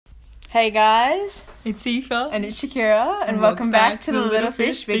Hey guys, it's Aoife. and it's Shakiera, and welcome back to the Little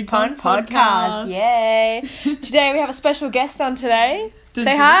Fish Big Pond podcast. Yay! Today we have a special guest on today.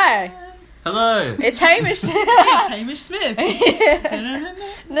 Say hi. Hello. It's Hamish. It's Hamish Smith.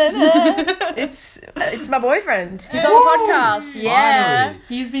 It's my boyfriend. He's on the podcast. Yeah. Finally.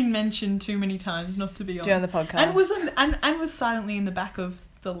 He's been mentioned too many times not to be on. Doing the podcast. And was silently in the back of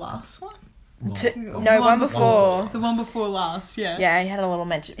the last one. One before. The one before last, yeah. Yeah, he had a little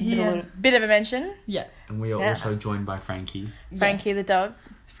mention. Yeah. Bit of a mention. Yeah. And we are also joined by Frankie. Frankie the dog.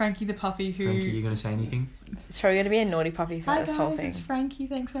 Frankie the puppy who... Frankie, you going to say anything? It's probably going to be a naughty puppy for this whole thing. It's Frankie.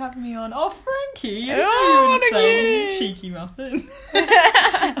 Thanks for having me on. Oh, Frankie. What a say cheeky muffin.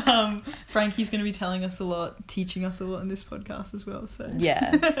 Frankie's going to be telling us a lot, teaching us a lot in this podcast as well. So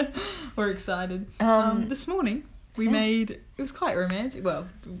yeah. We're excited. This morning... We made... It was quite romantic. Well...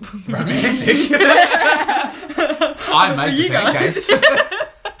 Romantic? I made the pancakes.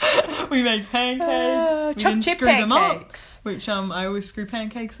 We made pancakes. We Choc chip pancakes. Which I always screw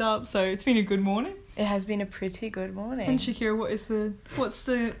pancakes up. So it's been a good morning. It has been a pretty good morning. And Shakiera, what's the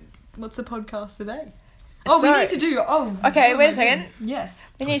podcast today? Oh, we need to do... Oh, okay, wait a second. Yes.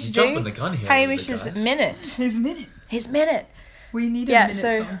 We need to jumping do the gun here Hamish's minute. His minute. His minute. We need a minute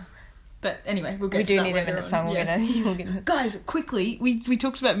song. But anyway, we'll get we to that do need a minute song. Yes. Guys, quickly, we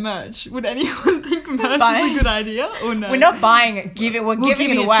talked about merch. Would anyone think merch is a good idea or no? We're not buying it. We're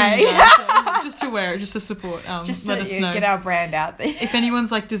giving it away. Just to wear it, just to support. Just let to us know. Get our brand out there. If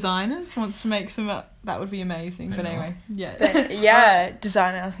anyone's like designers, wants to make some, that would be amazing. But anyway,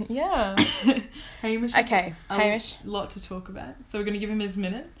 Designers. Yeah. Hamish. Okay, Hamish. A lot to talk about. So we're going to give him his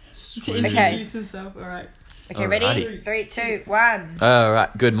minute to Sweet. introduce himself. All right. Okay, ready? Alrighty. 3, 2, 1.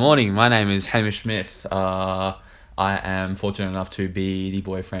 Alright, good morning. My name is Hamish Smith. I am fortunate enough to be the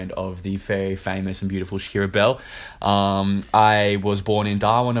boyfriend of the very famous and beautiful Shakiera Bell. I was born in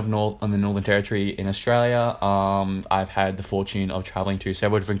Darwin on the Northern Territory in Australia. I've had the fortune of travelling to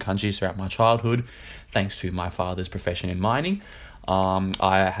several different countries throughout my childhood, thanks to my father's profession in mining.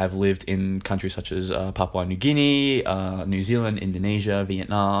 I have lived in countries such as Papua New Guinea, New Zealand, Indonesia,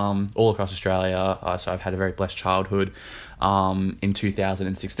 Vietnam, all across Australia. So I've had a very blessed childhood. In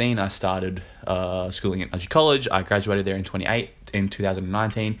 2016, I started schooling at Nudgee College. I graduated there in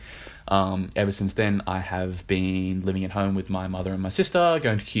 2019. Ever since then, I have been living at home with my mother and my sister,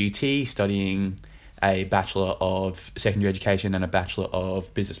 going to QUT, studying a Bachelor of Secondary Education and a Bachelor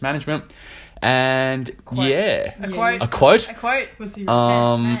of Business Management. And A quote. A quote. What's the 10,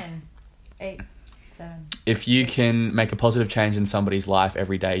 9, 8, 7. If you can make a positive change in somebody's life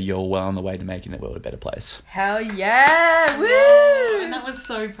every day, you're well on the way to making the world a better place. Hell yeah! Woo! And that was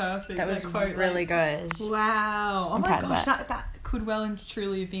so perfect. That was quote, really good. Wow. Oh I'm my proud of gosh, that. that could well and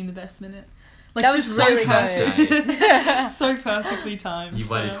truly have been the best minute. Like, That was just really so good. so perfectly timed. You've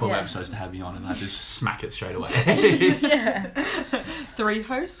waited 12 Yeah. episodes to have me on, and I just smack it straight away. Yeah. 3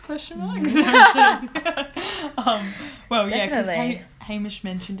 hosts, question mark? Well, yeah, Definitely. because Hamish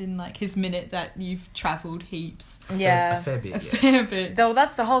mentioned in like his minute that you've travelled heaps. Yeah. A fair bit, A yes. fair bit. Though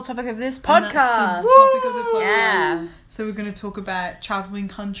that's the whole topic of this And podcast. that's the topic of the podcast. Yeah. So we're going to talk about travelling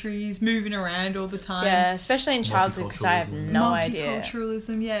countries, moving around all the time. Yeah, especially in childhood because I have no idea.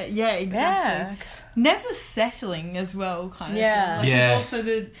 Multiculturalism, yeah, exactly. Yeah. 'Cause- Never settling as well, kind of. Yeah. Like, Yeah. there's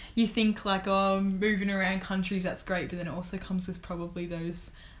also you think like, oh, moving around countries, that's great, but then it also comes with probably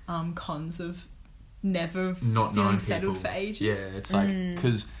those cons of never Not feeling knowing settled people. for ages. Yeah, it's like,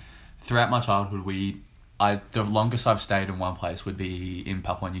 because throughout my childhood, the longest I've stayed in one place would be in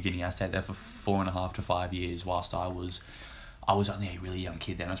Papua New Guinea. I stayed there for 4.5 to 5 years whilst I was only a really young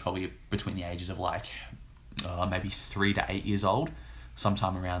kid then. I was probably between the ages of like maybe 3 to 8 years old,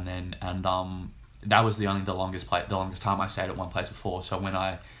 sometime around then. And that was the longest time I stayed at one place before. So when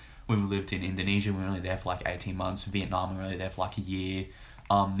we lived in Indonesia, we were only there for like 18 months. Vietnam, we were only there for like a year.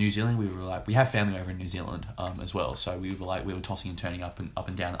 New Zealand, we have family over in New Zealand as well. So we were tossing and turning up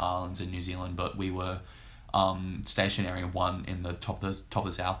and down the islands in New Zealand, but we were stationary one in the top of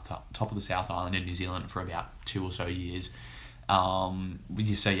the South Island in New Zealand for about 2 or so years.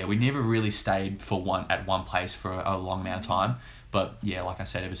 We never really stayed at one place for a long amount of time. But yeah, like I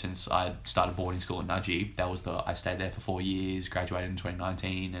said, ever since I started boarding school at Nudgee, I stayed there for 4 years, graduated in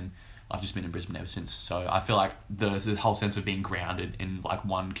 2019, and I've just been in Brisbane ever since. So I feel like the whole sense of being grounded in like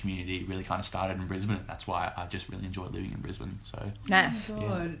one community really kind of started in Brisbane, and that's why I just really enjoy living in Brisbane. So Nice. Oh my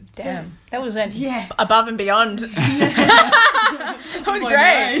God. Damn. That was above and beyond. That was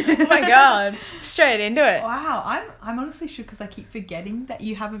great. Oh my God. Straight into it. Wow, I'm honestly shook because I keep forgetting that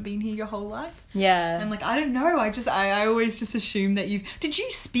you haven't been here your whole life. Yeah. And like, I don't know, I always just assume that did you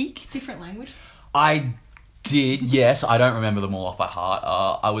speak different languages? I did, yes. I don't remember them all off by heart.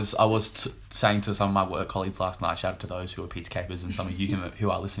 I was saying to some of my work colleagues last night, shout out to those who are pizza capers and some of you who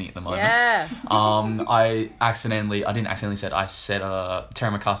are listening at the moment. Yeah. I didn't accidentally say, I said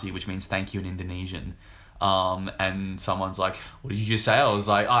terima kasih, which means thank you in Indonesian. And someone's like, what did you just say? I was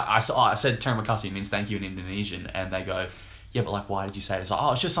like, I said terima kasih means thank you in Indonesian. And they go, yeah, but like, why did you say it? It's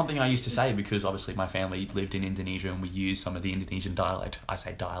like, it's just something I used to say because obviously my family lived in Indonesia and we used some of the Indonesian dialect. I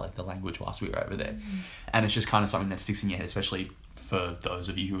say dialect, the language, whilst we were over there. And it's just kind of something that sticks in your head, especially for those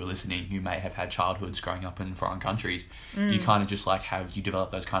of you who are listening who may have had childhoods growing up in foreign countries. You kind of just like you develop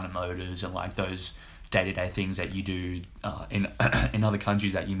those kind of motives and like those day-to-day things that you do in other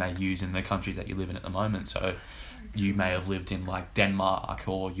countries that you may use in the countries that you live in at the moment. So you may have lived in like Denmark,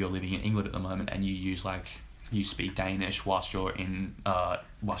 or you're living in England at the moment and you speak Danish whilst you're in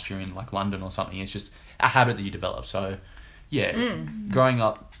like London or something. It's just a habit that you develop. So yeah, growing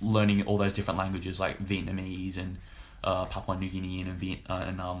up learning all those different languages like Vietnamese and Papua New Guinean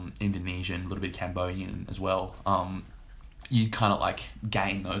and Indonesian, a little bit of Cambodian as well. You kind of like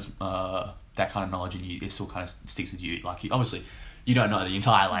gain those that kind of knowledge, and it still kind of sticks with you. Like obviously you don't know the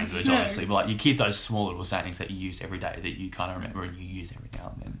entire language, obviously, but like you keep those small little sayings that you use every day that you kind of remember and you use every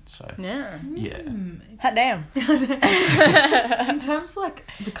now and then. So yeah. Hot damn. In terms of like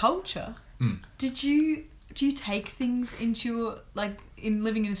the culture, do you take things into your, like in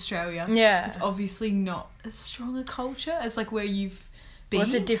living in Australia? Yeah, it's obviously not as strong a culture as like where you've been. Well,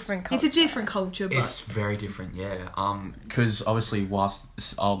 it's a different culture. It's a different culture, but it's very different. Yeah. Because obviously, whilst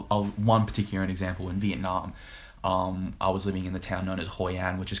one particular example in Vietnam. I was living in the town known as Hoi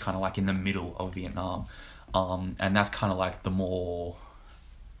An, which is kind of like in the middle of Vietnam. And that's kind of like the more...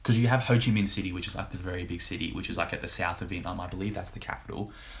 Because you have Ho Chi Minh City, which is like the very big city, which is like at the south of Vietnam. I believe that's the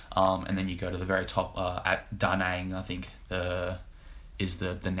capital. And then you go to the very top at Da Nang, I think, is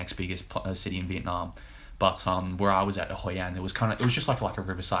the next biggest city in Vietnam. But where I was at Hoi An, it was just like a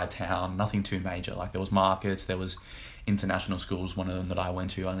riverside town, nothing too major. Like there was markets, there was international schools. One of them that I went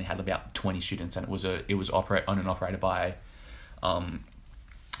to only had about 20 students, and it was owned and operated by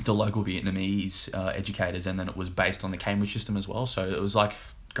the local Vietnamese educators, and then it was based on the Cambridge system as well. So it was like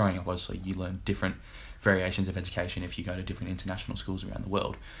growing up, obviously you learn different variations of education if you go to different international schools around the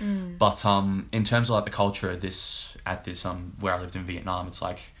world. But in terms of like the culture at this where I lived in Vietnam, it's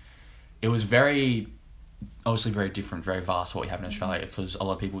like it was obviously very different, very vast what we have in Australia, because a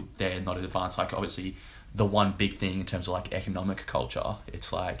lot of people there are not advanced. Like obviously the one big thing in terms of like economic culture,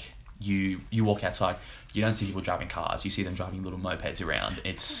 it's like you walk outside, you don't see people driving cars, you see them driving little mopeds around.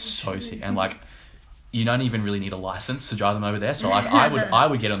 It's so sick. And like you don't even really need a license to drive them over there. So like I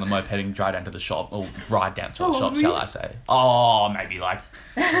would get on the moped and drive down to the shop, or ride down to the shop, shall I say. Maybe like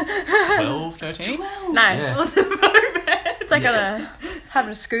 12, 13. 12. Nice. Yeah. It's like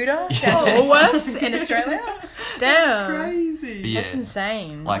having a scooter or worse in Australia. Damn. That's crazy. Yeah. That's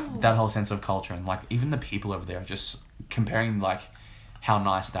insane. Like that whole sense of culture, and like even the people over there, just comparing like how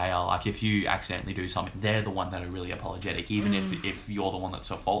nice they are. Like if you accidentally do something, they're the one that are really apologetic. Even if you're the one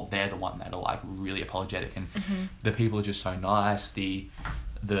that's at fault, they're the one that are like really apologetic. And the people are just so nice. The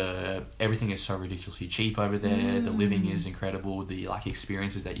everything is so ridiculously cheap over there. The living is incredible. The like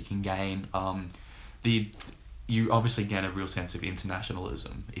experiences that you can gain. You obviously gain a real sense of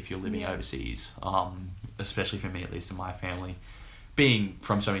internationalism if you're living overseas. Especially for me, at least in my family. Being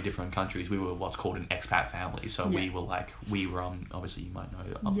from so many different countries, we were what's called an expat family. So we were obviously you might know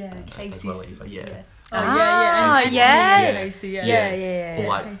as well, Eva. Yeah. Yeah. Or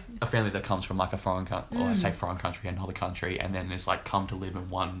like a family that comes from like a foreign country, or I say foreign country, another country, and then it's like come to live in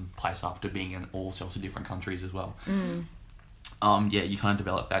one place after being in all sorts of different countries as well. You kind of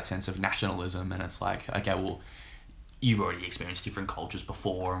develop that sense of nationalism, and it's like, okay, well, you've already experienced different cultures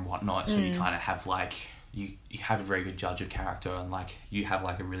before and whatnot, so you kind of have like you have a very good judge of character, and like you have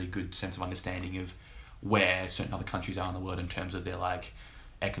like a really good sense of understanding of where certain other countries are in the world in terms of their like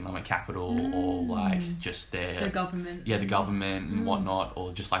economic capital or like just their government, the government and whatnot,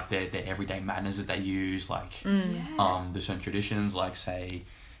 or just like their everyday manners that they use, like there's certain traditions, like say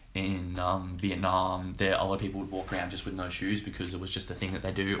in Vietnam, a lot of people would walk around just with no shoes because it was just the thing that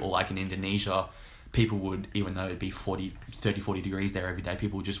they do. Or like in Indonesia, people would, even though it'd be 40 degrees there every day,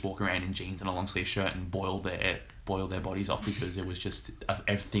 people would just walk around in jeans and a long sleeve shirt and boil their bodies off, because it was just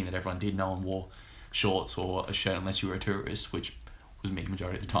a thing that everyone did. No one wore shorts or a shirt unless you were a tourist, which was me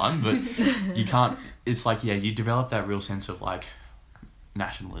majority of the time. But you can't, it's like, you develop that real sense of like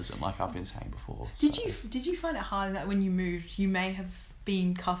nationalism, like I've been saying before. Did you find it hard that when you moved, you may have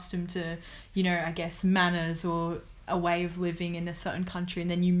been accustomed to, I guess, manners or a way of living in a certain country, and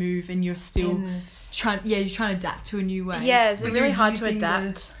then you move and you're still trying to adapt to a new way? Yeah, is it really hard to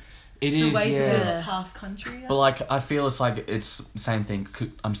adapt? It the is, ways yeah. of the past country. But like, I feel it's like it's the same thing.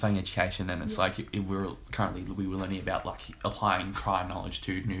 I'm studying education, and it's like we were learning about like applying prior knowledge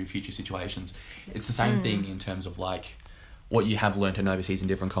to new future situations. It's the same thing in terms of like what you have learnt in overseas in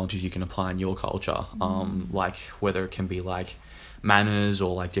different cultures, you can apply in your culture. Like whether it can be like manners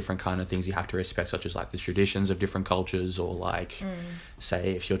or like different kind of things you have to respect, such as like the traditions of different cultures, or like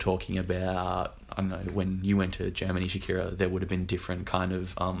say if you're talking about, I don't know, when you went to Germany, Shakiera, there would have been different kind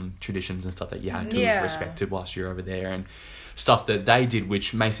of traditions and stuff that you had to have respected whilst you're over there, and stuff that they did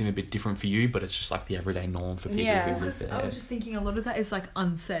which may seem a bit different for you, but it's just like the everyday norm for people who live there. I was just thinking a lot of that is like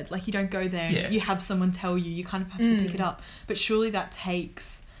unsaid. Like you don't go there and you have someone tell you, you kind of have to pick it up, but surely that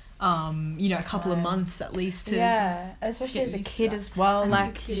takes a couple of months at least to especially as a kid as well.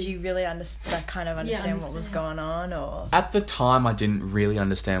 Like, did you really understand what was going on? Or at the time, I didn't really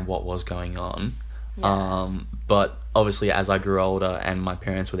understand what was going on. But obviously, as I grew older and my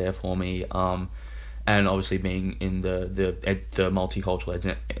parents were there for me, and obviously being in the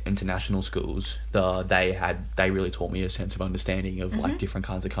multicultural international schools, they really taught me a sense of understanding of like different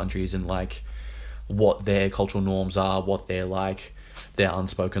kinds of countries and like what their cultural norms are, what they're like, their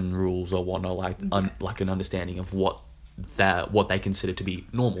unspoken rules or whatnot, like an understanding of what they consider to be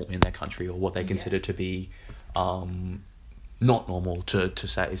normal in their country, or what they consider to be not normal to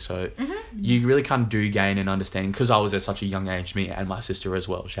say. So you really kind of do gain an understanding, because I was at such a young age, me and my sister as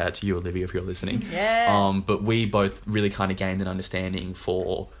well. Shout out to you, Olivia, if you're listening. But we both really kind of gained an understanding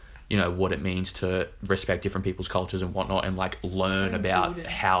for, you know, what it means to respect different people's cultures and whatnot, and like learn about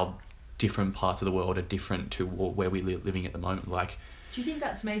how different parts of the world are different to where we living at the moment. Like, do you think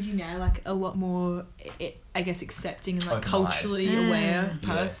that's made you now like a lot more, I guess, accepting and like culturally aware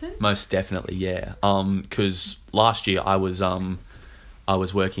person? Most definitely, yeah. Because last year I was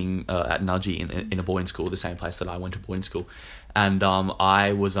working at Nudgee in a boarding school, the same place that I went to boarding school, and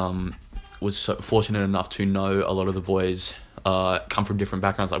I was so fortunate enough to know a lot of the boys come from different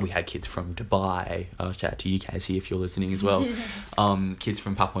backgrounds. Like we had kids from Dubai, shout out to you, Casey, if you're listening as well. Kids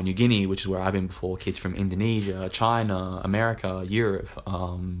from Papua New Guinea, which is where I've been before. Kids from Indonesia, China, America, Europe.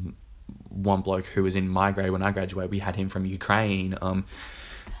 One bloke who was in my grade when I graduated, we had him from Ukraine.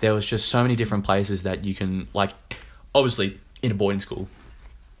 There was just so many different places that you can, like, obviously in a boarding school,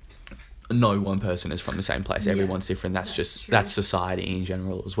 no one person is from the same place. Everyone's different. That's society in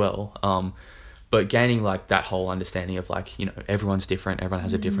general as well. But gaining like that whole understanding of like, you know, everyone's different. Everyone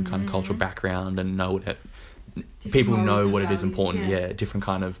has a different kind of cultural background, and people know what it is important. Different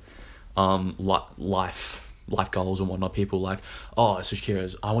kind of life goals and whatnot. People like, oh,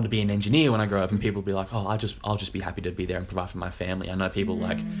 Shakiera's, I want to be an engineer when I grow up, and people be like, oh, I'll just be happy to be there and provide for my family. I know people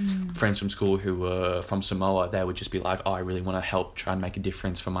like friends from school who were from Samoa. They would just be like, oh, I really want to help try and make a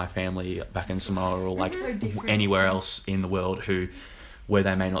difference for my family back in Samoa, or like anywhere else in the world where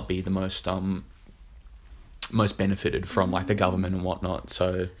they may not be the most benefited from like the government and whatnot.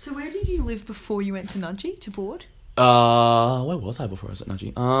 So where did you live before you went to Nudgee to board? Where was I before I was at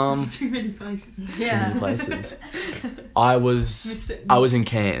Nudgee? Too many places. Too many places. I was in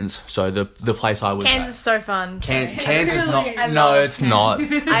Cairns, so the place I was. Cairns is so fun. Cairns is not. No, it's not.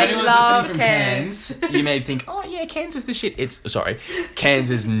 I love Cairns. You may think, oh yeah, Cairns is the shit. Cairns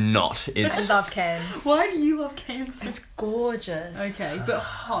is not. I love Cairns. Why do you love Cairns? It's gorgeous. Okay, but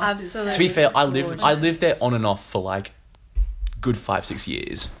hot. Absolutely. To be fair, I lived there on and off for like good 5-6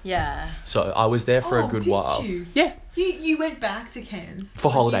 years. Yeah. So I was there for a good while. You? Yeah. You went back to Cairns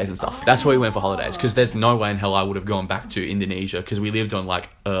for holidays and stuff. That's where we went for holidays, because there's no way in hell I would have gone back to Indonesia, because we lived on like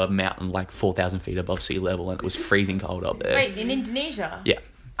a mountain like 4,000 feet above sea level, and it was freezing cold up there. Wait, in Indonesia? Yeah.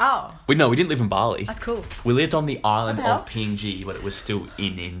 Oh. We didn't live in Bali. That's cool. We lived on the island of PNG, but it was still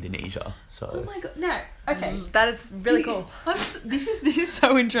in Indonesia. So. Oh my god! No. Okay. That is really cool. This is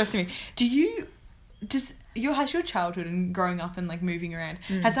so interesting. Has your childhood and growing up and like moving around,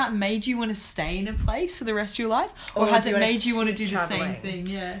 has that made you want to stay in a place for the rest of your life, or has it made you want to do the same thing?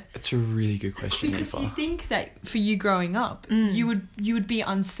 Yeah, it's a really good question. Because you think that for you growing up, you would be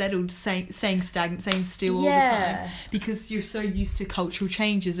unsettled, staying stagnant, staying still all the time, because you're so used to cultural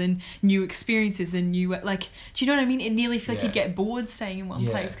changes and new experiences and new, like, do you know what I mean? It nearly feel like you'd get bored staying in one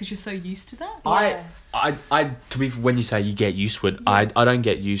place because you're so used to that. When you say you get used to it, I don't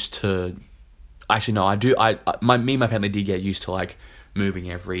get used to. Actually, no, I do. Me and my family did get used to like moving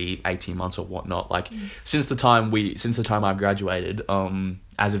every 18 months or whatnot. Like since the time I've graduated,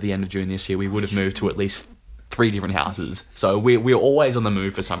 as of the end of June this year, we would have moved to at least 3 different houses. So we're always on the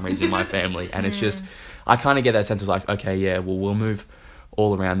move for some reason in my family, and it's just I kind of get that sense of like, okay, yeah, well, we'll move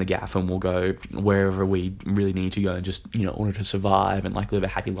all around the gaff and we'll go wherever we really need to go, and just, you know, in order to survive and like live a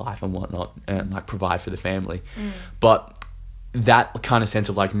happy life and whatnot, and like provide for the family. But that kind of sense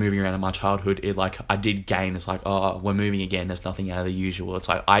of like moving around in my childhood, it like I did gain. It's like, oh, we're moving again. There's nothing out of the usual. It's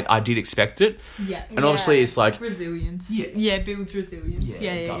like I did expect it. Yeah. And obviously it's like resilience. Yeah. Yeah, builds resilience.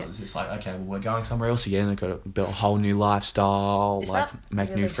 Yeah, it does. It's like, okay, well, we're going somewhere else again. I've got to build a whole new lifestyle, like make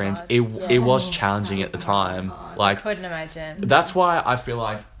really new friends. hard? It was challenging at the time. Like, I couldn't imagine. that's why I feel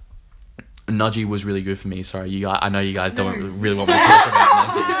like Nudgy was really good for me. Sorry, I know you guys don't really want me to talk about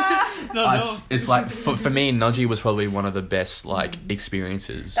Nudgy. It's like for me, Nudgy was probably one of the best like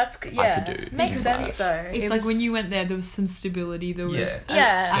experiences I could do. Makes sense though. It's like when you went there was some stability. There was I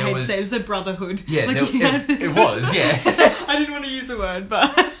There hate to say it was a brotherhood. Yeah, like it was. Yeah. I didn't want to use the word, but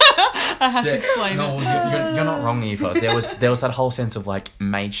I have to explain it. You're not wrong, Eva. There was that whole sense of like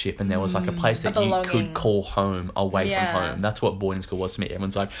mateship, and there was like a place that you could call home away from home. That's what boarding school was to me.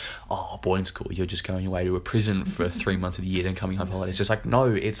 Everyone's like, oh, boarding school, you're just going away to a prison for 3 months of the year, then coming home for holidays. It's just like, no,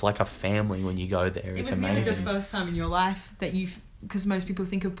 it's like a family when you go there. It's amazing. It was the first time in your life that because most people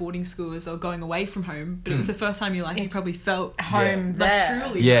think of boarding school as going away from home, but it was the first time in your life you probably felt home there. Like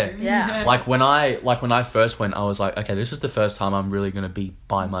truly home. Yeah. Like when I first went, I was like, okay, this is the first time I'm really going to be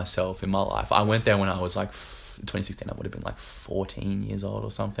by myself in my life. I went there when I was like 2016. I would have been like 14 years old or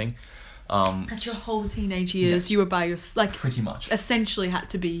something. That's your whole teenage years. You were by yourself, like pretty much. Essentially, had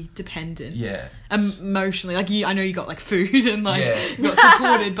to be dependent. Yeah. Emotionally, like I know you got like food and like you got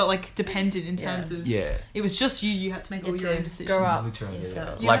supported, but like dependent in terms of it was just you. You had to make all your own decisions. Grow up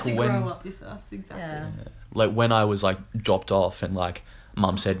You had to grow up yourself. That's exactly. Yeah. Like when I was like dropped off and like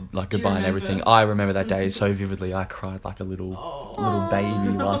Mum said like goodbye and everything. I remember that day so vividly. I cried like a little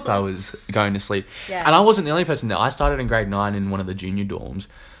baby whilst I was going to sleep. Yeah. And I wasn't the only person there. I started in grade 9 in one of the junior dorms.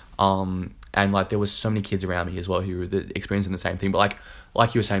 And like there was so many kids around me as well who were experiencing the same thing. But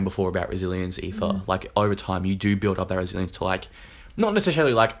like you were saying before about resilience, Aoife, like over time you do build up that resilience to like not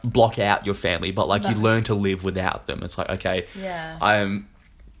necessarily like block out your family, but like you learn to live without them. It's like, okay,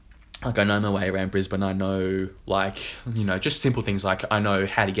 I know my way around Brisbane. I know, like, you know, just simple things like I know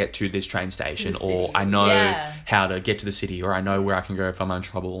how to get to this train station, or I know how to get to the city, or I know where I can go if I'm in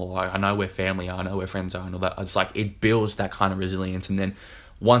trouble, or I know where family are, I know where friends are, and all that. It's like it builds that kind of resilience. And then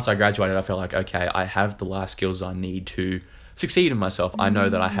once I graduated, I felt like, okay, I have the life skills I need to succeed in myself. I know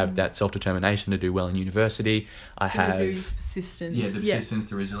that I have that self-determination to do well in university. I have persistence. The persistence,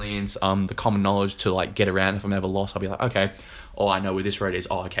 the resilience, the common knowledge to like get around. If I'm ever lost, I'll be like, okay, I know where this road is.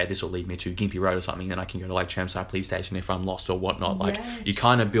 Okay, this will lead me to Gympie Road or something. Then I can go to like Chermside Police Station if I'm lost or whatnot. Like you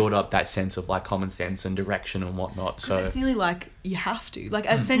kind of build up that sense of like common sense and direction and whatnot. So it's nearly like you have to, like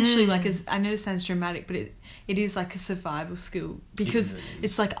essentially, like as I know it sounds dramatic, but it is like a survival skill because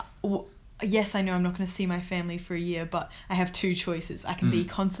it's like. Yes, I know I'm not going to see my family for a year, but I have two choices. I can be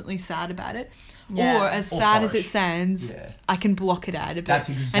constantly sad about it, or as sad as it sounds, I can block it out a bit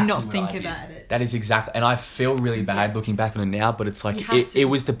and not think about it. That is exactly, and I feel really bad looking back on it now, but it's like it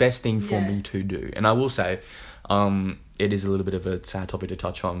was the best thing for me to do. And I will say, it is a little bit of a sad topic to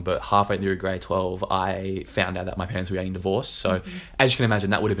touch on, but halfway through grade 12, I found out that my parents were getting divorced. So as you can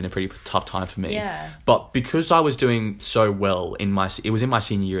imagine, that would have been a pretty tough time for me. Yeah. But because I was doing so well it was in my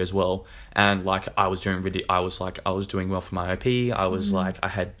senior year as well. And like I was doing well for my OP. I was like, I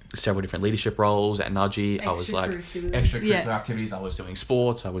had several different leadership roles at Nudgy. I was like extracurricular activities. I was doing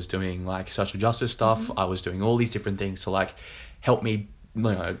sports. I was doing like social justice stuff. I was doing all these different things to like help me, you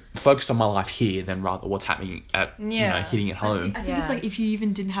know, focus on my life here than rather what's happening at you know, hitting it home. I think it's like if you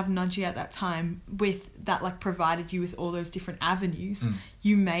even didn't have Nudgy at that time, with that like provided you with all those different avenues,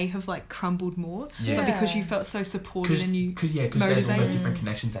 you may have like crumbled more. But because you felt so supported and you because there's all those different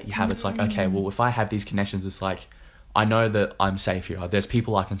connections that you have. It's like, okay, well, if I have these connections, it's like I know that I'm safe here. There's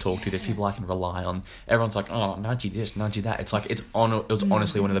people I can talk to. There's people I can rely on. Everyone's like, oh, Nudgy this, Nudgy that. It's like it was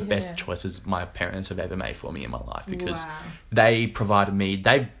honestly one of the best choices my parents have ever made for me in my life, because they provided me.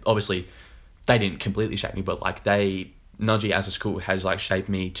 They didn't completely shape me, but like Nudgy as a school has like shaped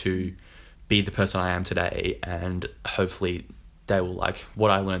me to be the person I am today, and hopefully they will like what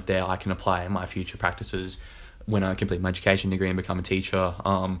I learned there I can apply in my future practices when I complete my education degree and become a teacher.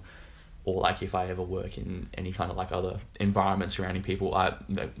 Or like if I ever work in any kind of like other environment surrounding people,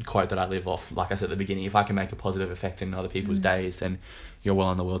 the quote that I live off, like I said at the beginning, if I can make a positive effect in other people's days, then you're well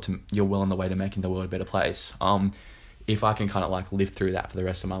on the way to making the world a better place. If I can kind of like live through that for the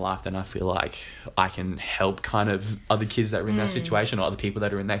rest of my life, then I feel like I can help kind of other kids that are in that situation, or other people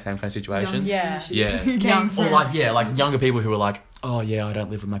that are in that same kind of situation. Like younger people who are like, oh yeah, I don't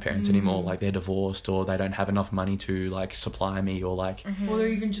live with my parents anymore, like they're divorced, or they don't have enough money to like supply me, or like or they're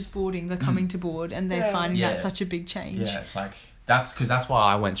even just boarding, they're coming to board and they're finding that such a big change. It's like that's why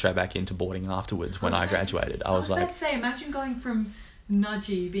I went straight back into boarding afterwards when I graduated. I was like, imagine going from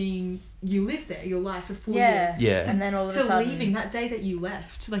nudgy being you lived there your life for 4 Yeah. years. Yeah. And then all of a sudden... leaving that day that you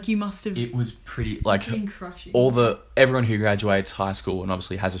left, like you must have... It was pretty, like, been crushing. everyone who graduates high school and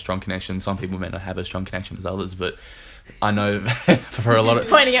obviously has a strong connection, some people may not have a strong connection as others, but I know for a lot of...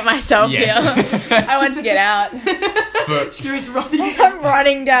 Pointing at myself here. I want to get out. I'm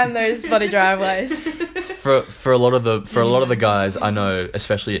running down those bloody driveways. For a lot of the guys I know,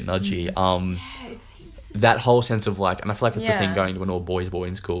 especially at Nudgee, it seems that whole sense of like, and I feel like it's a Yeah. thing going to an all boys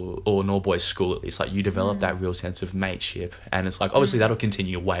boarding school or an all boys school at least, like you develop that real sense of mateship, and it's like obviously that'll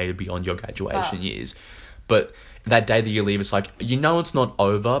continue way beyond your graduation years, but that day that you leave, it's like, you know, it's not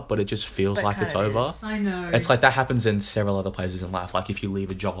over, but it just feels But like it's kinda over. is. I know. It's like that happens in several other places in life, like if you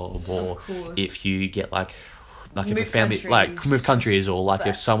leave a job, or course. if you get like if Move a family countries. like move countries, or like But-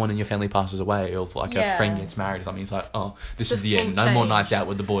 if someone in your family passes away, or if like a Yeah. friend gets married or something, it's like, oh, this It's is a the full end. No more change. nights out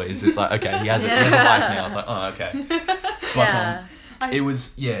with the boys. It's like, okay, he has a life now. It's like, oh, okay. But Yeah. it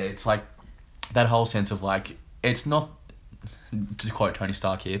was, it's like that whole sense of like, it's not, to quote Tony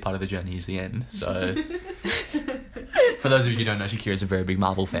Stark here, part of the journey is the end. So for those of you who don't know, Shakiera is a very big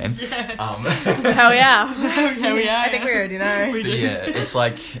Marvel fan. Hell yeah. Hell yeah. I think we already know. We But do. yeah, it's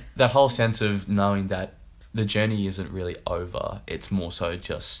like that whole sense of knowing that the journey isn't really over. It's more so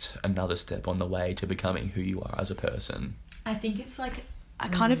just another step on the way to becoming who you are as a person. I think it's like, I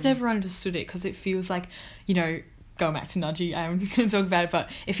kind of never understood it because it feels like, you know, going back to Nudgee, I'm going to talk about it, but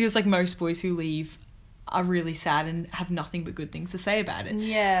it feels like most boys who leave are really sad and have nothing but good things to say about it.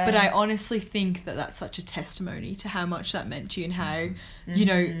 Yeah. But I honestly think that that's such a testimony to how much that meant to you and how, you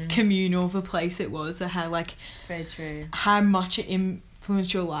know, communal of a place it was, or how, like, It's very true. how much it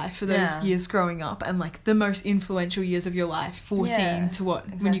influenced your life for those Yeah. years growing up, and, like, the most influential years of your life, 14 Yeah, to what,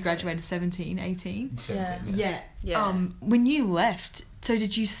 when exactly. you graduated, 17, 18? Yeah. Yeah. When you left, so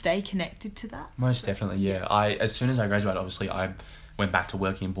did you stay connected to that? Most definitely, yeah. As soon as I graduated, obviously, I went back to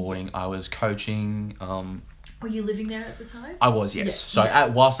working in boarding. I was coaching. Were you living there at the time? I was, yes. Yeah.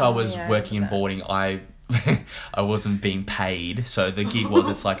 So whilst I was yeah, I working in remember that. boarding, I wasn't being paid. So the gig was,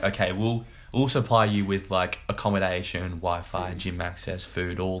 it's like, okay, we'll supply you with like accommodation, Wi-Fi, gym access,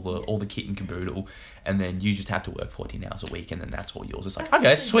 food, all the kit and caboodle, and then you just have to work 14 hours a week, and then that's all yours. It's like, okay,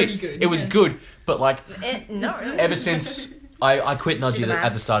 that's sweet. pretty good, It was yeah. good, but like Not really. ever since I quit Do Nudgee the at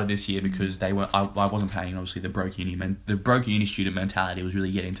the math. start of this year because they weren't. I wasn't paying. Obviously, the broke uni student mentality was really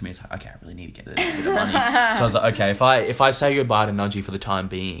getting to me. It's like, okay, I really need to get a bit of money. So I was like, okay, if I say goodbye to Nudgee for the time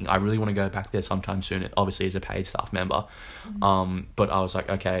being, I really want to go back there sometime soon. Obviously, as a paid staff member, but I was like,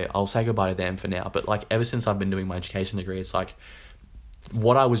 okay, I'll say goodbye to them for now. But like ever since I've been doing my education degree, it's like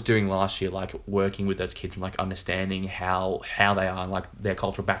what I was doing last year, like working with those kids and like understanding how they are, and like their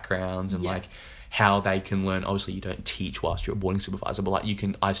cultural backgrounds and like how they can learn. Obviously, you don't teach whilst you're a boarding supervisor, but like you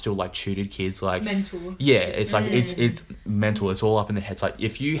can. I still like tutored kids. Like It's mental. yeah, it's like it's mental. It's all up in the head. It's like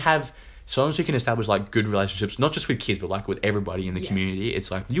if you have, so long as you can establish like good relationships, not just with kids, but like with everybody in the community,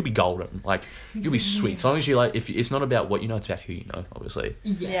 it's like you'll be golden. Like you'll be sweet. As long as you like, if it's not about what you know, it's about who you know. Obviously.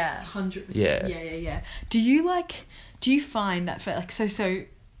 Yes, Yeah. 100%. Yeah. Yeah. Do you find that for like so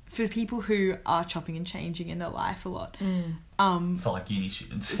for people who are chopping and changing in their life a lot, For like uni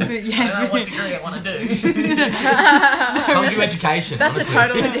students. for, yeah, I don't know what degree I want to do. Come do education. That's honestly. a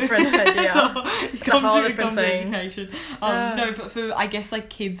totally different idea. It's a whole different to thing. education. No, but for I guess like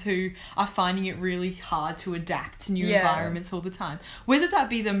kids who are finding it really hard to adapt to new environments all the time, whether that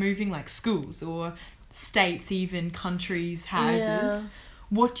be them moving like schools or states, even countries, houses. Yeah.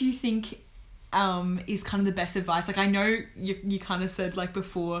 What do you think is kind of the best advice? Like I know you kind of said like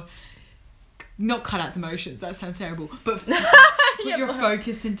before, not cut out the motions. That sounds terrible, but put your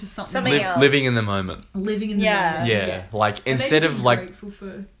focus into something Something else. Living in the moment. living in the Yeah. moment. Yeah, like And instead maybe of being like grateful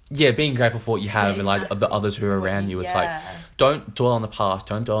for being grateful for what you have and like exactly. the others who are around you. It's like Yeah. don't dwell on the past.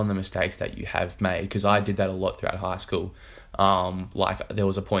 Don't dwell on the mistakes that you have made, because I did that a lot throughout high school. Like there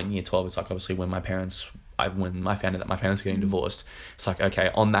was a point in year 12. It's like obviously when when I found out that my parents were getting divorced, it's like,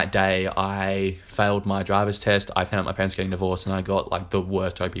 okay, on that day I failed my driver's test, I found out my parents were getting divorced, and I got like the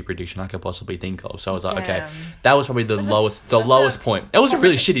worst OP prediction I could possibly think of. So I was like, okay, Damn. that was probably the lowest point. It was a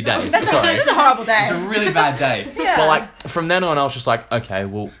really shitty day. Sorry. It's a horrible day. It's a really bad day. Yeah. But like from then on I was just like, okay,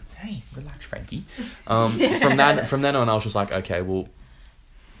 well, hey, relax, Frankie. From then on I was just like, okay, well,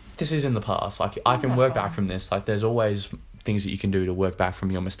 this is in the past. Like I can work back from this. Like there's always things that you can do to work back from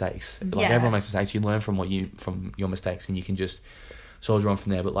your mistakes. Like everyone makes mistakes. You learn from your mistakes, and you can just soldier on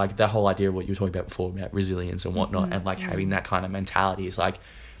from there. But like that whole idea of what you were talking about before about resilience and whatnot, and like having that kind of mentality is like,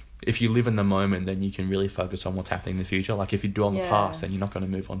 if you live in the moment, then you can really focus on what's happening in the future. Like if you dwell on the past, then you're not going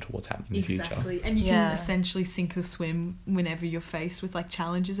to move on to what's happening in the future. Exactly. And you can essentially sink or swim whenever you're faced with like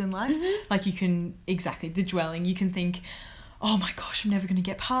challenges in life. Like you can, the dwelling, you can think, oh my gosh, I'm never going to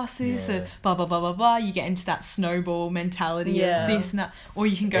get past this, or blah, blah, blah, blah, blah. You get into that snowball mentality of this and that. Or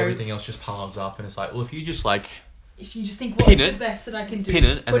you can go... Everything else just piles up, and it's like, well, if you just, like... If you just think, what's the best that I can do? Pin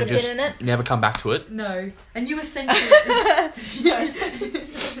it, and then just never come back to it. No. And you essentially...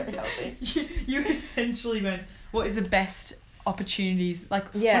 you essentially went, what is the best opportunities?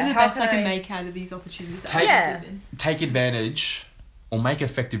 Like, what are the best I can make out of these opportunities? Take advantage or make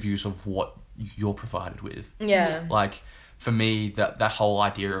effective use of what you're provided with. Yeah. Like, for me, that whole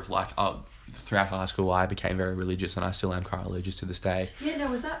idea of, like, throughout high school, I became very religious, and I still am quite religious to this day. Yeah, no,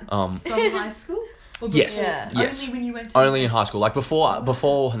 was that from high school? Yes. Only when you went to... Only in high school. Like, before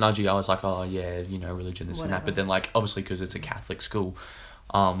Nudgy, I was like, oh, yeah, you know, religion, this and that. But then, like, obviously, because it's a Catholic school...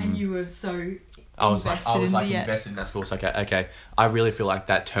 and you were so... I was invested in that school. It's like, okay, I really feel like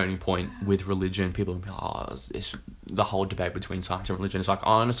that turning point with religion, people would be like, it's the whole debate between science and religion. It's like,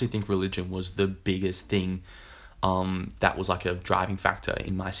 I honestly think religion was the biggest thing that was like a driving factor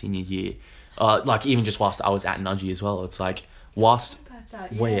in my senior year. Like, even just whilst I was at Nudgy as well, it's like, whilst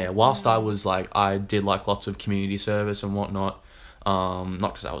I was like, I did like lots of community service and whatnot, not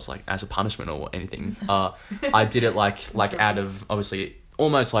because I was like as a punishment or anything. I did it like out of, obviously,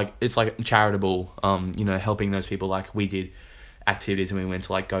 almost like it's like charitable, you know, helping those people. Like, we did activities and we went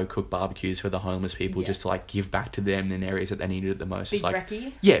to like go cook barbecues for the homeless people, just to like give back to them in areas that they needed it the most. Big like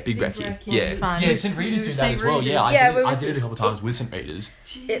Brekkie? Yeah, Big Brekkie. Yeah, St. Rita's do that as well. Yeah, I did it a couple of times with St. Rita's.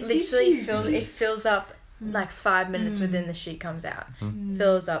 It literally fills up like 5 minutes within the sheet comes out.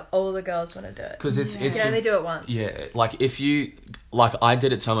 Fills up. All the girls want to do it. Because it's you can only do it once. Yeah, like if you... Like, I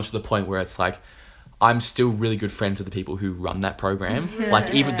did it so much to the point where it's like, I'm still really good friends with the people who run that program.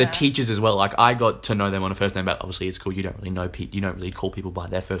 Like, even the teachers as well. Like, I got to know them on a first name, but obviously it's cool. You don't really call people by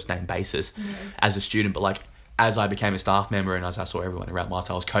their first name basis as a student. But like, as I became a staff member and as I saw everyone around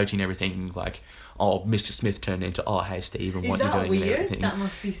whilst I was coaching everything, like, oh, Mr. Smith turned into, oh, hey, Steve, and what you're doing weird? And everything. That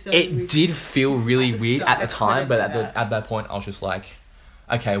must be so weird. It did feel really weird at the time, but at that point, I was just like,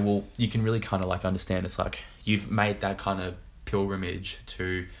 okay, well, you can really kind of like understand. It's like, you've made that kind of pilgrimage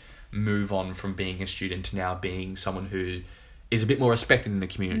to move on from being a student to now being someone who is a bit more respected in the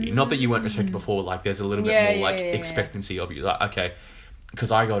community. Not that you weren't respected before, like, there's a little bit more expectancy of you. Like, okay,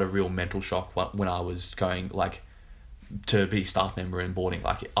 because I got a real mental shock when I was going, like, to be staff member and boarding.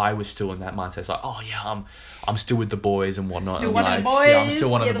 Like, I was still in that mindset. It's like, oh yeah, I'm still with the boys and whatnot. Still one of the boys. Yeah, I'm still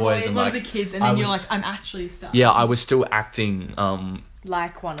one of the boys. And one like, of the kids, and then you're like, I'm actually staff. Yeah, I was still acting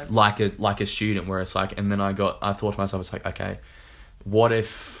like one of them. like a student, where it's like, and then I thought to myself, it's like, okay, what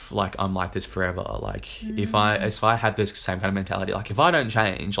if like I'm like this forever? Like, if I have this same kind of mentality, like if I don't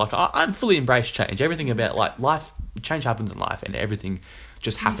change, like I'm fully embrace change. Everything about like life, change happens in life, and everything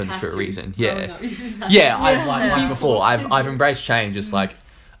just happens for a reason. Like before, I've embraced change. It's like,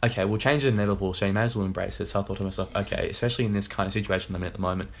 okay, well, change is inevitable, so you may as well embrace it. So I thought to myself, okay, especially in this kind of situation I'm in at the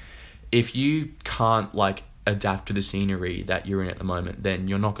moment, if you can't like adapt to the scenery that you're in at the moment, then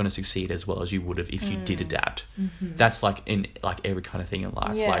you're not going to succeed as well as you would have if you did adapt. That's like in like every kind of thing in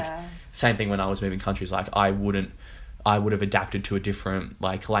life. Like, same thing when I was moving countries. Like, I would have adapted to a different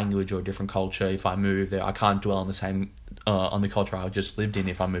like language or a different culture if I moved there. I can't dwell on the same on the culture I just lived in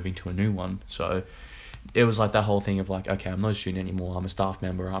if I'm moving to a new one. So it was like that whole thing of like, okay, I'm not a student anymore, I'm a staff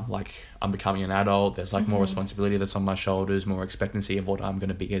member, I'm becoming an adult, there's like more responsibility that's on my shoulders, more expectancy of what I'm going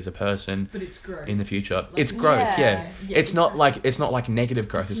to be as a person. But it's growth in the future. Like, it's growth, it's not like negative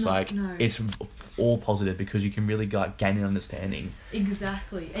growth. It's like, it's all positive, because you can really like gain an understanding.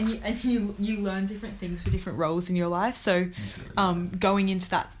 Exactly. And you learn different things for different roles in your life. So going into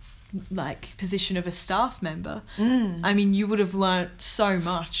that like position of a staff member, I mean, you would have learnt so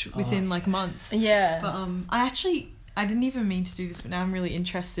much within like months. But I didn't even mean to do this, but now I'm really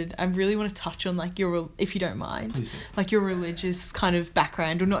interested. I really want to touch on like your, if you don't mind, like your religious kind of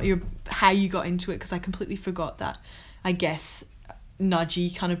background, or not how you got into it, because I completely forgot that. I guess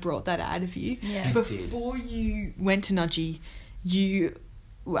Nudgy kind of brought that out of you. Before you went to Nudgy,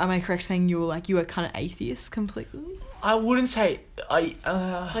 am I correct saying you were kind of atheist completely? I wouldn't say are you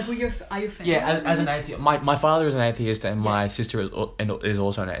family? Yeah, as an atheist, my father is an atheist, and my sister is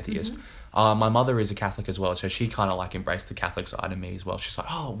also an atheist. My mother is a Catholic as well, so she kind of like embraced the Catholic side of me as well. She's like,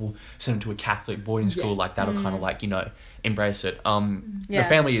 oh, we'll send him to a Catholic boarding school, like that'll kind of like, you know, embrace it. The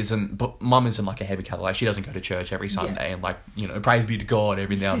family isn't, but mum isn't like a heavy Catholic. Like, she doesn't go to church every Sunday and like, you know, praise be to God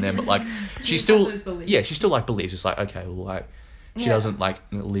every now and then, but like she still like believes. It's like, okay, well, like, she doesn't like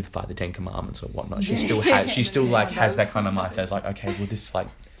live by the 10 Commandments or whatnot. She still has that kind of mindset. It's like, okay, well, this is like,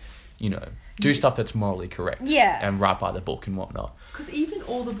 you know, do stuff that's morally correct. And right by the book and whatnot. Because even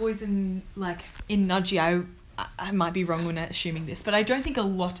all the boys in Nudgy, I might be wrong when assuming this, but I don't think a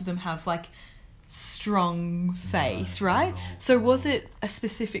lot of them have like strong faith, right? So was it a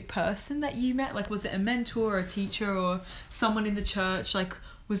specific person that you met? Like, was it a mentor or a teacher or someone in the church? Like,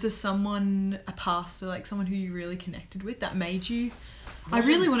 was there someone, a pastor, like someone who you really connected with that made you... I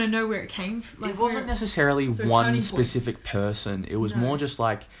really want to know where it came from. Like, it wasn't necessarily one specific person. It was more just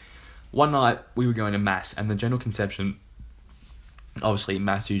like, one night we were going to mass, and the general conception, obviously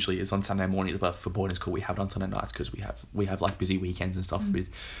mass usually is on Sunday mornings, but for boarding school we have it on Sunday nights because we have like busy weekends and stuff with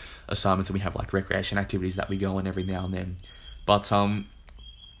assignments, and we have like recreation activities that we go on every now and then. But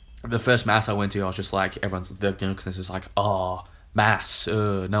the first mass I went to, I was just like, the general consensus is like, oh, mass,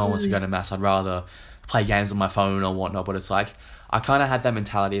 no one wants to go to mass, I'd rather play games on my phone or whatnot. But it's like, I kind of had that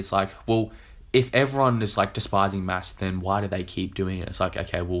mentality. It's like, well, if everyone is like despising mass, then why do they keep doing it? It's like,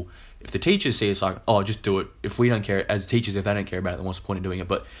 okay, well, if the teachers see it's like, oh, just do it. If we don't care, as teachers, if they don't care about it, then what's the point of doing it?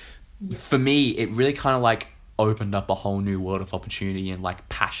 But for me, it really kind of like opened up a whole new world of opportunity and like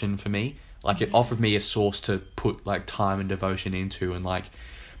passion for me. Like it offered me a source to put like time and devotion into, and like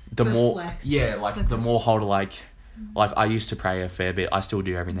the Reflect. the more whole to like I used to pray a fair bit. I still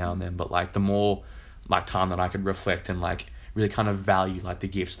do every now and then, but like the more like time that I could reflect and like really kind of value like the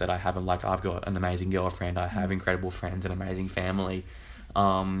gifts that I have, and like I've got an amazing girlfriend, I have incredible friends, an amazing family.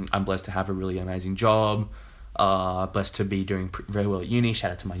 I'm blessed to have a really amazing job. Blessed to be doing very well at uni.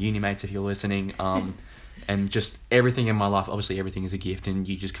 Shout out to my uni mates if you're listening. And just everything in my life, obviously everything is a gift, and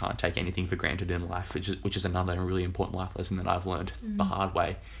you just can't take anything for granted in life, which is another really important life lesson that I've learned the hard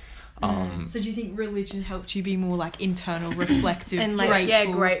way. So do you think religion helped you be more like internal, reflective, and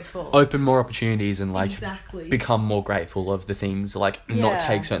like grateful, open more opportunities, and like become more grateful of the things, like not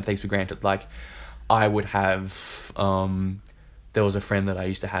take certain things for granted? Like I would have there was a friend that I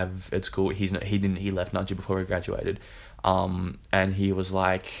used to have at school. He left Nudgee before we graduated, and he was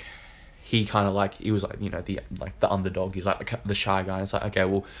like, he was like, you know, the underdog. He's like the shy guy. And it's like, okay,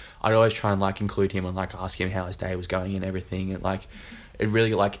 well, I'd always try and like include him and like ask him how his day was going and everything, and like it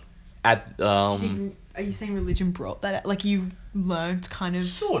really like are you saying religion brought that out? Like you learned kind of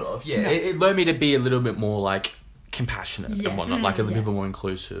sort of it learned me to be a little bit more like compassionate and whatnot, like a little bit more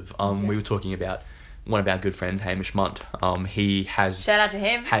inclusive. We were talking about one of our good friends, Hamish Smith. He has... Shout out to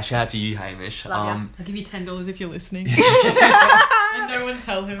him. Shout out to you, Hamish. I'll give you $10 if you're listening. And no one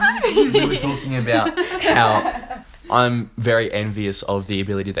tell him. We were talking about how I'm very envious of the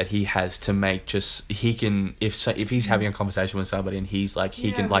ability that he has to make he can, if he's having a conversation with somebody and he's like,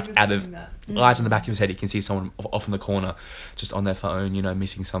 he can like out of eyes in the back of his head, he can see someone off in the corner just on their phone, you know,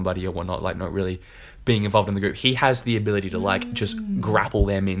 missing somebody or whatnot, like not really being involved in the group. He has the ability to like just grapple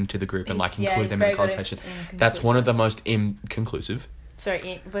them into the group and like include them in the conversation. That's one of the most inconclusive.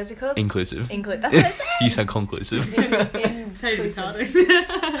 Sorry, what is it called? Inclusive. That's what I said. You said conclusive. Inclusive.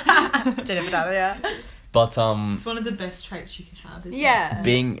 Yeah. But it's one of the best traits you can have. Isn't it?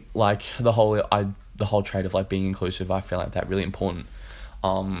 Being like the whole trait of like being inclusive, I feel like that really important.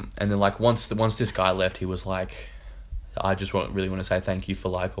 And then like once this guy left, he was like, I just really want to say thank you for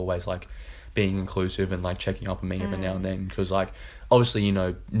like always like being inclusive and like checking up on me every now and then, because like obviously, you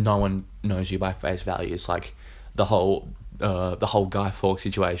know, no one knows you by face value. It's like the whole Guy Fawkes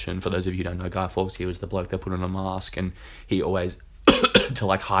situation. For those of you who don't know Guy Fawkes, he was the bloke that put on a mask, and he always to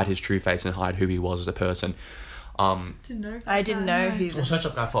like hide his true face and hide who he was as a person. I didn't know who. Well, search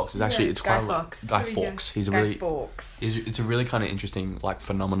up Guy Fawkes. It's actually Guy Fawkes. Guy Fawkes. He's a really it's a really kind of interesting like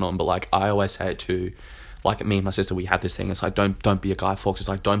phenomenon. But like I always say it to like me and my sister, we have this thing. It's like don't be a Guy Fawkes. It's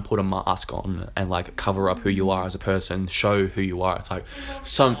like don't put a mask on and like cover up who you are as a person. Show who you are. It's like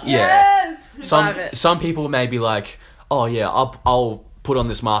some people may be like, oh yeah, I'll put on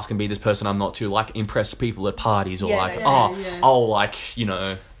this mask and be this person I'm not to like impress people at parties, or I'll like, you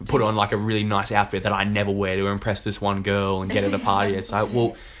know, put on like a really nice outfit that I never wear to impress this one girl and get at a party. It's like,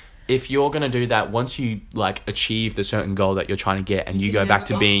 well, if you're going to do that, once you like achieve the certain goal that you're trying to get and you go back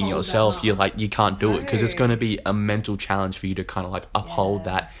to being yourself, you're like, you can't do it, because it's going to be a mental challenge for you to kind of like uphold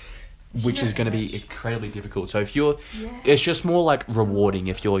that, which is going to be incredibly difficult. So if you're, it's just more like rewarding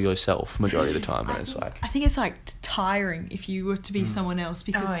if you're yourself majority of the time. And I think it's like tiring if you were to be someone else,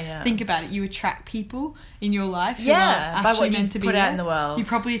 because think about it, you attract people in your life. You're not actually meant to be out in the world. You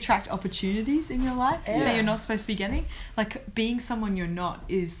probably attract opportunities in your life that you're not supposed to be getting. Like being someone you're not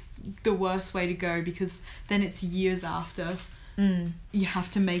is the worst way to go, because then it's years after you have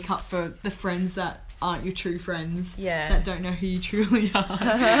to make up for the friends that aren't your true friends, that don't know who you truly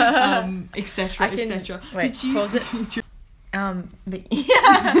are, etc, etc. Did you pause it?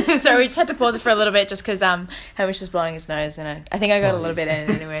 So we just had to pause it for a little bit just because Hamish was blowing his nose, and I think I got a little bit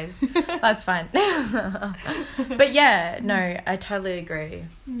in it anyways. That's fine. But yeah, no, I totally agree,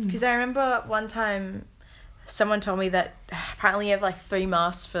 because I remember one time someone told me that apparently you have like 3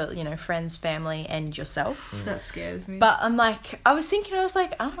 masks for, you know, friends, family, and yourself. That scares me. But I'm like, I was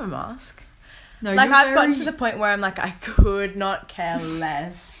like, I don't have a mask. No, like, I've gotten to the point where I'm like, I could not care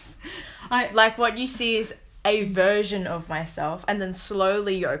less. Like, what you see is a version of myself, and then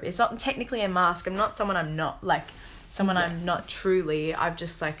slowly you open. It's not technically a mask. I'm not someone I'm not, like, someone I'm not truly. I've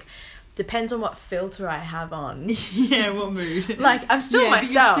just, like, depends on what filter I have on. Yeah, what mood. Like, I'm still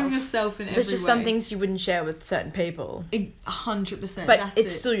myself. But you're still yourself in every way. There's just some things you wouldn't share with certain people. 100%. But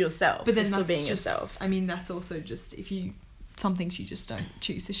it's still yourself. But then you're that's still being just, yourself. I mean, that's also just, some things you just don't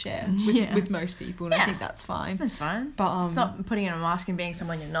choose to share with most people, and I think that's fine. That's fine. But it's not putting on a mask and being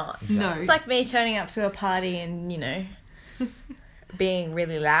someone you're not. Exactly. No. It's like me turning up to a party and, you know, being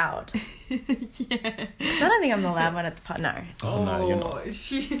really loud. Yeah. I don't think I'm the loud one at the party. No. Oh, no, you're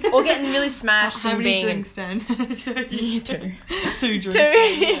not. Or getting really smashed How and many being... drinks then? You do. 2 drinks. 2.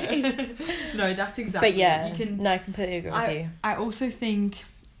 Yeah. No, that's exactly. But yeah, you can. no, I completely agree with you. I also think,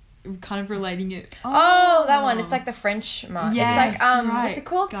 kind of relating it. Oh, that one. It's like the French mask. Yes, it's like, right. what's it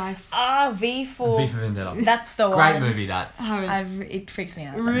called? V for... V for Vendetta. That's the Great one. movie, that. It freaks me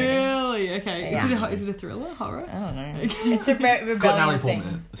out. that Really? Okay. Yeah. Is it a thriller? Horror? movie. I don't know. Okay. It's a It's got Natalie rebellion Portman in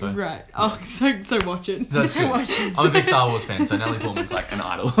thing. it. So. Right. Oh, so watch it. That's good. watch it. I'm a big Star Wars fan, so Natalie Portman's like an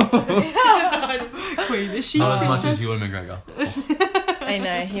idol. Queen, is she? Not as much princess? as Ewan McGregor. I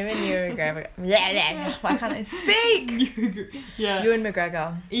know, him and Ewan McGregor. Why can't I speak? Yeah. Ewan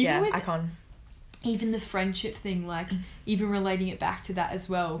McGregor. Even with- icon. Even the friendship thing, like, even relating it back to that as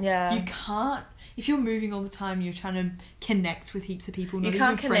well. Yeah. You can't, if you're moving all the time, you're trying to connect with heaps of people, not You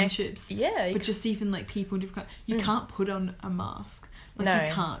can't even connect. friendships. Yeah. But just even, like, people in different... You can't put on a mask. Like, No.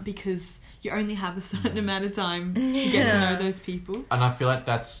 you can't, because you only have a certain amount of time to get to know those people. And I feel like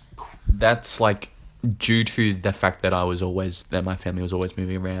that's like due to the fact that my family was always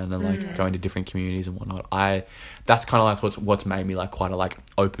moving around and like going to different communities and whatnot. That's kind of like what's made me like quite a like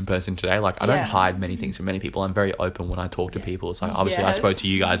open person today. Like I don't hide many things from many people. I'm very open when I talk to people. It's like obviously I spoke to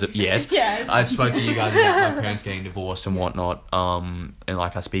you guys. Yes. I spoke to you guys about my parents getting divorced and whatnot. And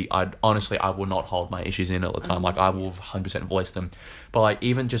like I will not hold my issues in all the time. Like I will 100% voice them. But like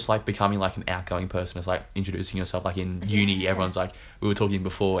even just like becoming like an outgoing person is like introducing yourself. Like in uni, everyone's like, we were talking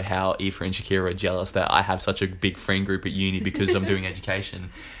before how Aoife and Shakiera are jealous that I have such a big friend group at uni because I'm doing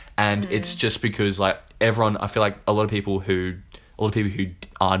education. And it's just because like everyone, I feel like a lot of people who are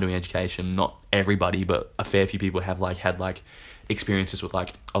doing education, not everybody, but a fair few people have like had like experiences with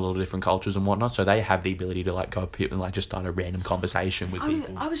like a lot of different cultures and whatnot. So they have the ability to like go up and like just start a random conversation with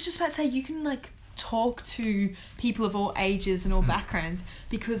people. I was just about to say, you can like talk to people of all ages and all backgrounds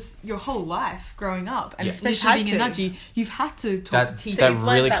because your whole life growing up, and especially being a nudgy, you've had to talk to teachers. That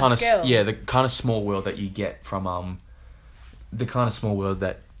really that kind of skill. the kind of small world that you get from the kind of small world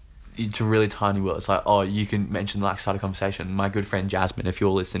that it's a really tiny world. It's like, oh, you can mention like start a conversation. My good friend Jasmine, if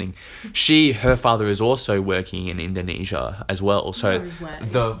you're listening, her father is also working in Indonesia as well. So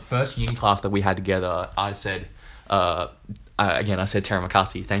the first uni class that we had together, I said I said terima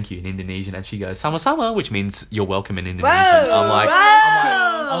kasih, thank you in Indonesian, and she goes sama-sama, which means you're welcome in Indonesian. I'm like,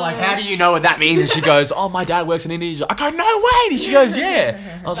 how do you know what that means? And she goes, oh, my dad works in Indonesia. I go, no way. And she goes,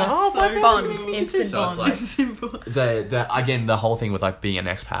 yeah. I was like, oh, my bond, instant bond. Again, the whole thing with like being an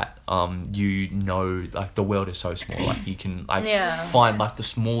expat, you know, like the world is so small. Like you can like find like the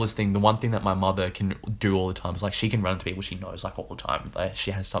smallest thing. The one thing that my mother can do all the time is like she can run to people she knows like all the time. Like she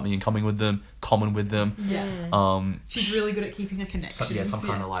has something in common with them. Yeah. She's really good at keeping a connection. Some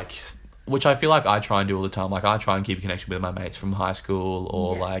kind of like, which I feel like I try and do all the time. Like I try and keep a connection with my mates from high school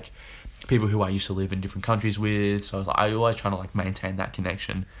or like people who I used to live in different countries with. So I always try to like maintain that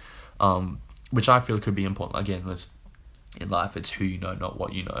connection, which I feel could be important. Again, in life, it's who you know, not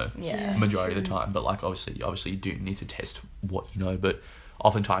what you know. Yeah, majority of the time. But like obviously you do need to test what you know, but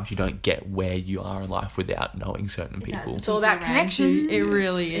oftentimes you don't get where you are in life without knowing certain people. It's all about connection. It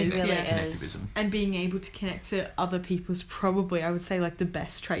really is. It really Connectivism. And being able to connect to other people's probably, I would say, like the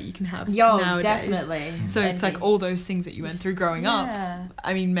best trait you can have Nowadays. nowadays. Definitely. So it's like all those things that you went through growing up,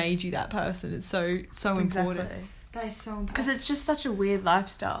 I mean, made you that person. It's so important. That is so important. Because it's just such a weird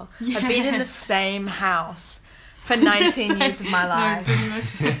lifestyle. Yeah. I've been in the same house for 19 years of my life. No, pretty much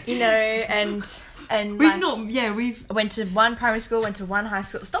so. You know, and we've I went to one primary school, went to one high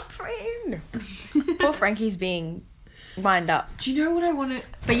school. Stop, friend. Poor Frankie's being wind up. Do you know what I want to...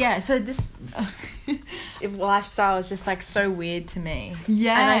 But yeah, so this lifestyle is just like so weird to me.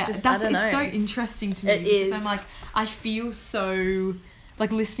 Yeah, and I don't know. It's so interesting to me. It is. Because I'm like, I feel so...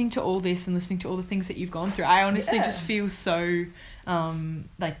 Like listening to all this and listening to all the things that you've gone through, I honestly just feel so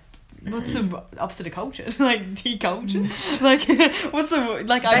like What's the opposite of cultured? Like decultured? Like what's the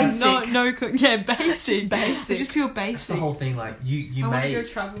like? Basic. I'm not basic. Just basic. I just feel That's basic. the whole thing. Like you I want to may go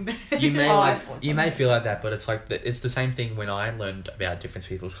travel there. you may Oh, you may feel like that, but it's like it's the same thing when I learned about different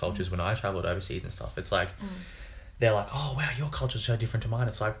people's cultures when I traveled overseas and stuff. It's like they're like, oh wow, your culture's so different to mine.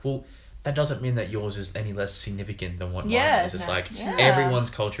 It's like, well, that doesn't mean that yours is any less significant than what mine is. It's like everyone's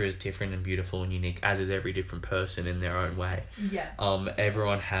culture is different and beautiful and unique, as is every different person in their own way. Yeah.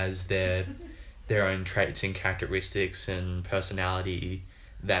 Everyone has their own traits and characteristics and personality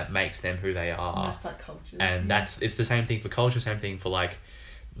that makes them who they are. And that's like cultures. And it's the same thing for culture, same thing for like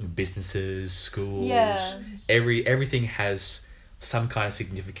businesses, schools. Yeah. Everything has some kind of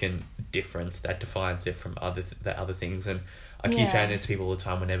significant difference that defines it from other things. And I keep saying this to people all the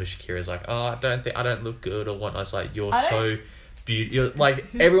time whenever Shakiera's like, oh, I don't look good or whatnot. It's like, you're so you're like,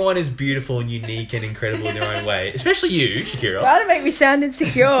 everyone is beautiful and unique and incredible in their own way, especially you, Shakiera. Why to make me sound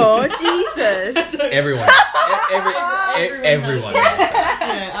insecure? Jesus. Everyone. Everyone.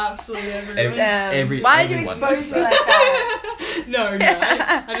 Yeah, absolutely everyone. Why did you expose me like that? No,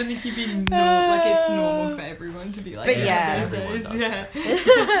 I don't think you'd be it's normal for everyone to be like But that yeah. those days. Yeah.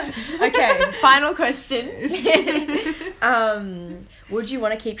 Okay, final question. Would you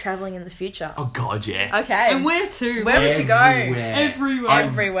want to keep traveling in the future? Oh God, yeah. Okay. And where to? Where would you go?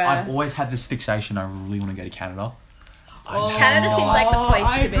 Everywhere. I've always had this fixation. I really want to go to Canada. Canada seems like the place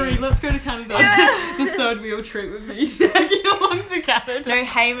I to be. agree. Let's go to Canada. The third wheel trip with me. Taking along to Canada. No,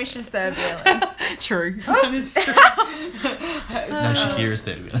 Hamish is third wheeling. True. That is true. No, Shakira's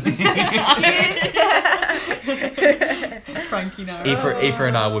third wheel. Frankie, no. Aoife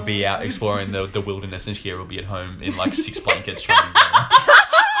and I would be out exploring the wilderness, and Shakira will be at home in like 6 blankets trying to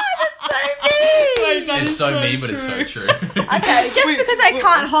It's so mean, but it's so true. Okay, just because I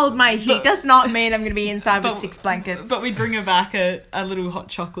can't hold my heat does not mean I'm going to be inside with 6 blankets. But we'd bring her back a little hot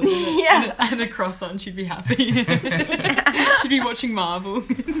chocolate and a croissant. She'd be happy. She'd be watching Marvel.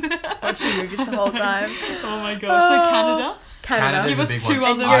 Watching movies the whole time. Oh my gosh. So Canada? Canada. Give us 2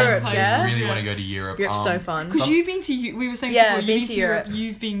 other Europe, places. yeah? I really want to go to Europe. Europe's so fun. Because you've been to, we were saying before, you've been to Europe.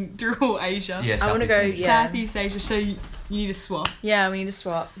 You've been through all Asia. Yeah, I want to go, Southeast Asia, so you need to swap. Yeah, we need to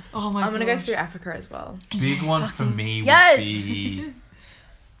swap. Oh my god. I'm going to go through Africa as well. Big one for me would be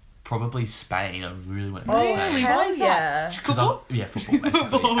probably Spain. I really want to go to Spain. Really? Why is that? Football, basically.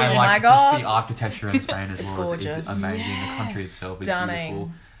 Football, And oh like my God. just the architecture in Spain as It's well. gorgeous. It's amazing. The country itself is Stunning.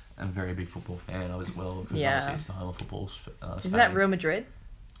 beautiful. I'm a very big football fan of as well, because Yeah. obviously it's the home of football. Spain. Isn't that Real Madrid?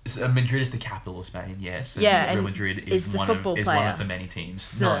 Madrid is the capital of Spain, yes. And Yeah, Real and Madrid is is the one football of player. the many teams.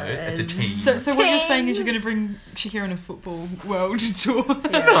 So- No, it's a team. So what you're saying is you're going to bring Shakiera on a football world tour.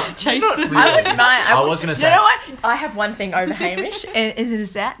 Yeah. Chase the... Really. I wouldn't mind. I was gonna say- You know what? I have one thing over Hamish, and it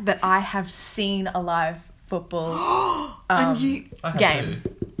is that I have seen a live football And you... I have game.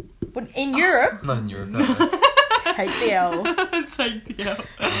 too. But in Europe, Not in Europe, no. take the L. Take the L.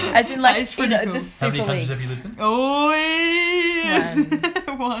 As in, like, That is in pretty cool. the How Super many countries have Leagues. you lived in? Oh,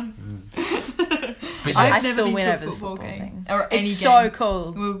 one. But I yeah, I've never still been win to a over the football football game. thing. Or any It's game. so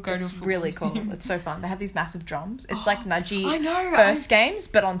cool. We'll go to a It's football really game. cool. It's so fun. They have these massive drums. It's like nudgy I know. first games,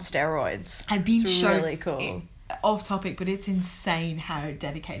 but on steroids. I've been It's shown really cool. Off topic, but it's insane how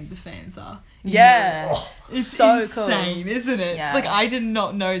dedicated the fans are. Yeah. It's so insane, cool. isn't it? Yeah. Like I did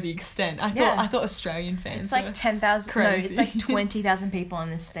not know the extent. I Yeah. thought Australian fans. It's like were 10,000. No, crazy. it's like 20,000 people in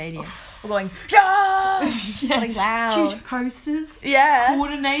this stadium. We're going, yeah! It's really loud. huge posters. Yeah.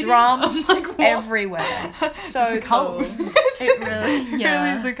 Coordinated. Drums I was like, what? everywhere. It's so It's a cult. cool. It really, yeah.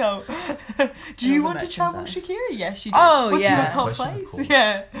 Really is a cult. Do And you all the want to travel, merchandise. Shakiera? Yes, you do. Oh, What's yeah. your top Question, place? cool.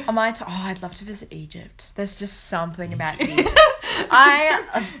 Yeah. I'd love to visit Egypt. There's just something about Egypt. I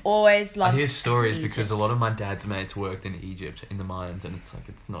have always I loved hear stories because a Egypt. lot of my dad's mates worked in Egypt in the mines, and it's like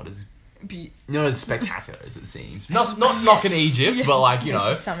it's not as spectacular as it seems. Not knocking Egypt, but like you There's know.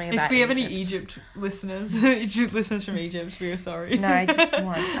 just something about If we have any Egypt. Egypt listeners from Egypt, we are sorry. No, I just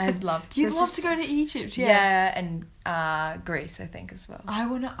want. I'd love to. You'd There's love just- to go to Egypt, Yeah, and Greece, I think, as well. I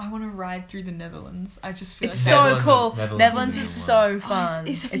wanna ride through the Netherlands. I just feel It's like so Netherlands cool. is- Netherlands is is a so Oh, fun.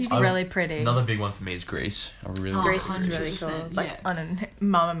 it's It's a really pretty. Another big one for me is Greece. I really want to Greece go is to really 100%, cool. Like yeah. on a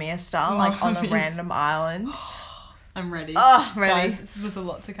Mamma Mia style, like on a Mamma Mia. random island. I'm ready. Oh, ready. Guys, there's a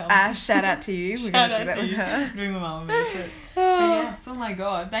lot to come. Ash, shout out to you. We're Shout gonna out do that to with you. her. Doing the Mama Mia trip. But yes, oh my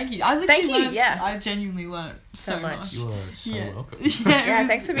god, thank you. I literally Thank you, learned, yeah. I genuinely learned so much. You are so welcome. Yeah,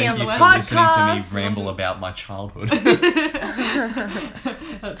 thanks for being on the Thank podcast. you for listening to me ramble about my childhood.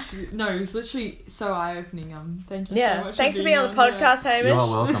 No, it was literally so eye-opening. Thank you so much. Thanks for being on the podcast, Hamish. You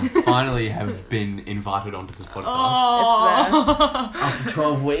are welcome. Finally have been invited onto this podcast. Oh. After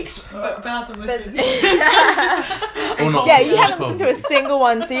 12 weeks. But hasn't listened. Yeah, you haven't listened to a single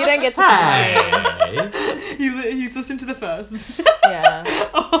one, so you don't get to complain. He's listened to the first. Yeah.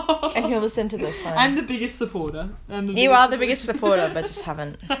 And he'll listen to this one. I'm the biggest supporter. You are the biggest supporter, but just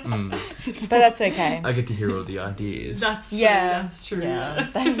haven't. But that's okay. I get to hear all the ideas. That's true. Yeah. That's true. Yeah.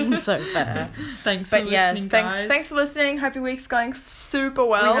 That's so fair. Thanks for listening, guys. Thanks for listening. Hope your week's going super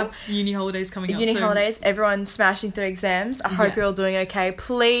well. We have uni holidays coming up. Uni holidays. Everyone's smashing through exams. I hope you're all doing okay.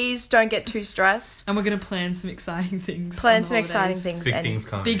 Please don't get too stressed. And we're going to plan some exciting things. Big things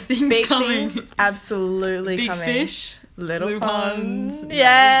coming. Big things coming. Things absolutely Big coming. Fish. Little ponds.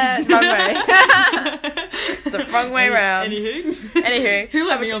 Yeah. Wrong way. It's the wrong way round. Anywho. Who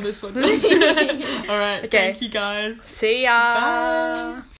let me on this podcast? Alright. Okay. Thank you, guys. See ya. Bye.